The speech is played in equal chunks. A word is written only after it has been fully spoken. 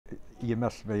You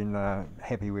must have been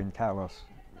happy when Carlos,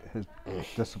 his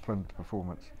disciplined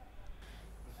performance.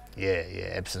 Yeah,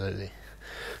 absolutely.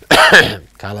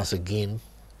 Carlos again.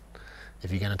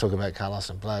 If you're going to talk about Carlos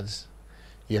and Bloods,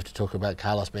 you have to talk about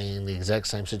Carlos being in the exact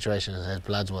same situation as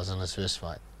Bloods was in his first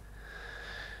fight.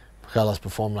 Carlos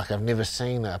performed like I've never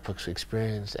seen an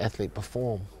experienced athlete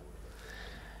perform.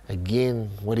 Again,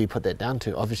 what do you put that down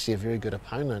to? Obviously a very good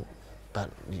opponent, but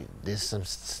there's some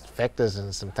factors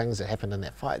and some things that happened in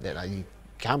that fight that you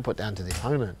can't put down to the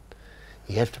opponent.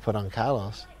 You have to put on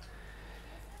Carlos.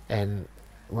 And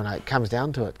when it comes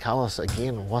down to it, Carlos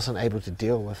again wasn't able to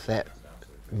deal with that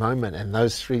moment and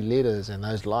those 3 letters and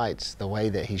those lights the way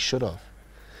that he should have,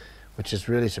 which is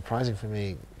really surprising for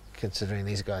me considering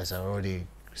these guys are already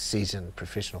seasoned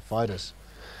professional fighters.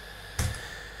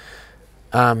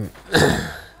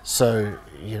 So,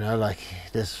 you know, like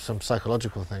there's some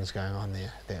psychological things going on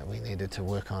there that we needed to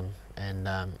work on, and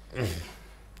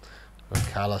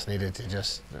Carlos needed to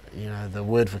just, you know, the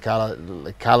word for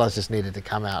Carlos just needed to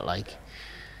come out like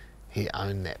he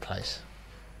owned that place,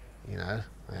 you know,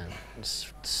 and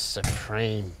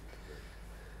supreme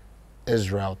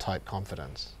Israel type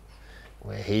confidence,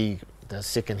 where the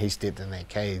second he stepped in that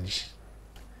cage,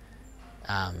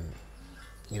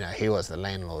 you know, he was the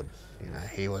landlord. You know,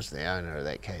 he was the owner of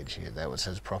that cage. That was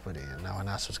his property, and no one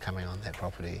else was coming on that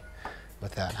property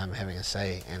without him having a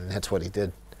say, and that's what he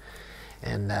did.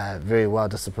 And very well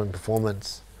disciplined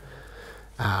performance.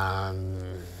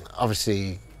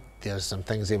 Obviously, there was some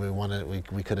things that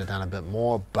we could have done a bit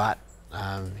more, but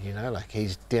you know, like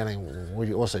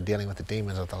we're also dealing with the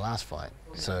demons of the last fight.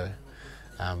 So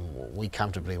we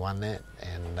comfortably won that,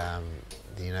 and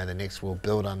you know, the next we'll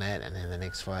build on that, and then the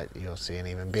next fight you'll see an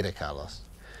even better Carlos,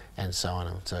 and so on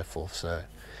and so forth. So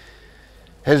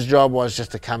his job was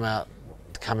just to come out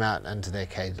into that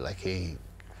cage like he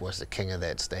was the king of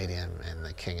that stadium and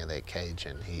the king of that cage,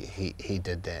 and he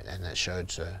did that, and it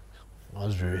showed. So I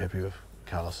was very happy with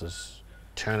Carlos's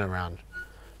turnaround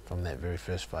from that very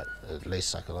first fight, at least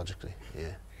psychologically.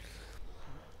 Yeah.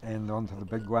 And on to the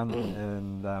big one,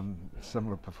 and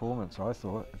similar performance, I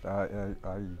thought. I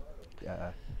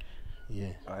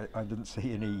didn't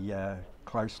see any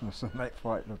closeness in that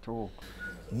fight at all.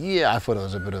 Yeah, I thought it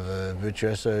was a bit of a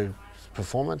virtuoso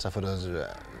performance. I thought it was,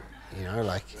 you know,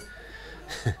 like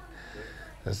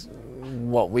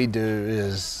what we do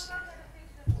is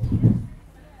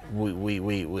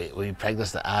we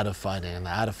practice the art of fighting, and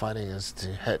the art of fighting is to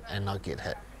hit and not get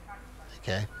hit.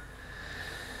 Okay.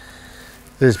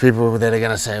 There's people that are going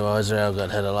to say, well, Israel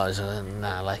got hit a lot. So,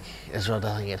 nah, like, Israel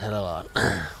doesn't get hit a lot.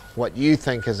 What you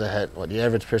think is a hit, what the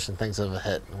average person thinks of a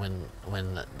hit, when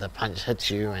the punch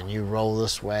hits you and you roll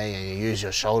this way and you use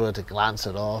your shoulder to glance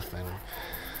it off, and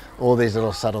all these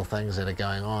little subtle things that are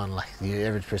going on, like the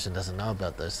average person doesn't know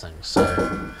about those things.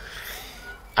 So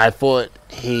I thought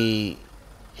he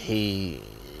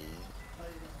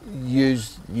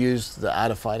used the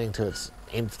art of fighting to its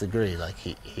nth degree. Like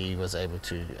he was able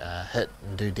to hit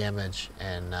and do damage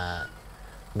and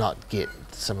not get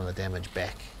some of the damage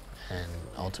back, and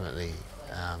ultimately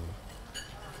I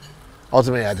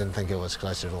didn't think it was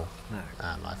close at all. No.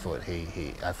 I thought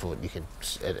you could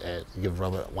give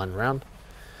Robert 1 round,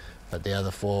 but the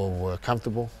other 4 were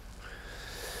comfortable.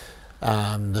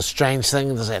 The strange thing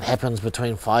is that happens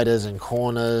between fighters and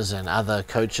corners and other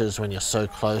coaches when you're so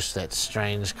close, that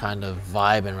strange kind of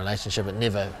vibe and relationship. It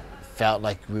never felt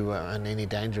like we were in any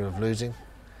danger of losing.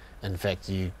 In fact,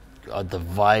 the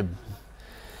vibe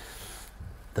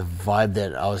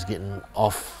that I was getting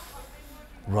off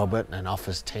Robert and off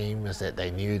his team is that they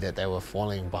knew that they were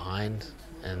falling behind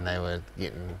and they were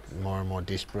getting more and more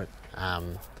desperate.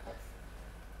 And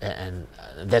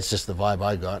that's just the vibe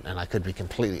I got, and I could be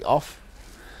completely off.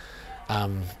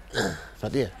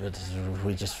 But yeah, the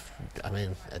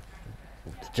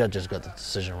judges got the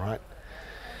decision right.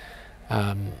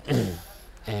 And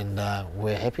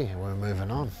we're happy, we're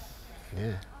moving on.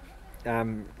 Yeah.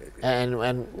 And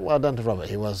well done to Robert.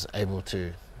 He was able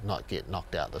to not get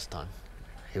knocked out this time.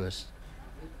 He was,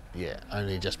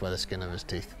 only just by the skin of his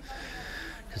teeth,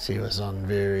 because he was on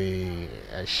very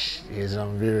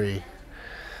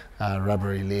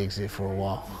rubbery legs there for a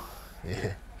while.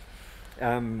 Yeah.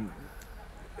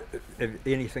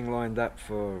 Anything lined up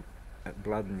for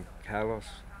Blood and Carlos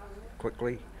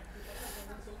quickly?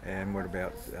 And what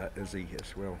about Izzy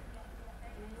as well,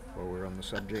 while we're on the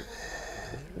subject?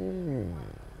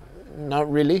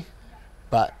 Not really,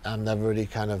 but they've already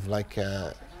kind of like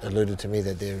alluded to me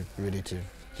that they're ready to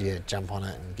jump on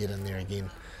it and get in there again,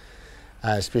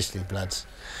 especially Bloods.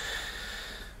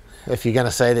 if you're going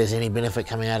to say there's any benefit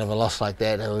coming out of a loss like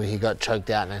that, or he got choked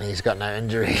out and he's got no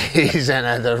injuries,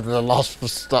 and the loss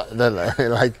was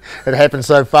like it happened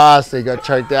so fast, he got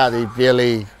choked out. He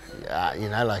barely,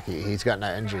 like he's got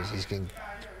no injuries.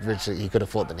 He could have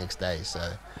fought the next day.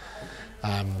 So,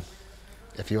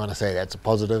 if you want to say that's a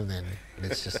positive, then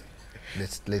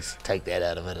let's take that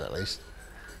out of it at least.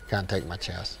 Can't take much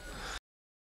else.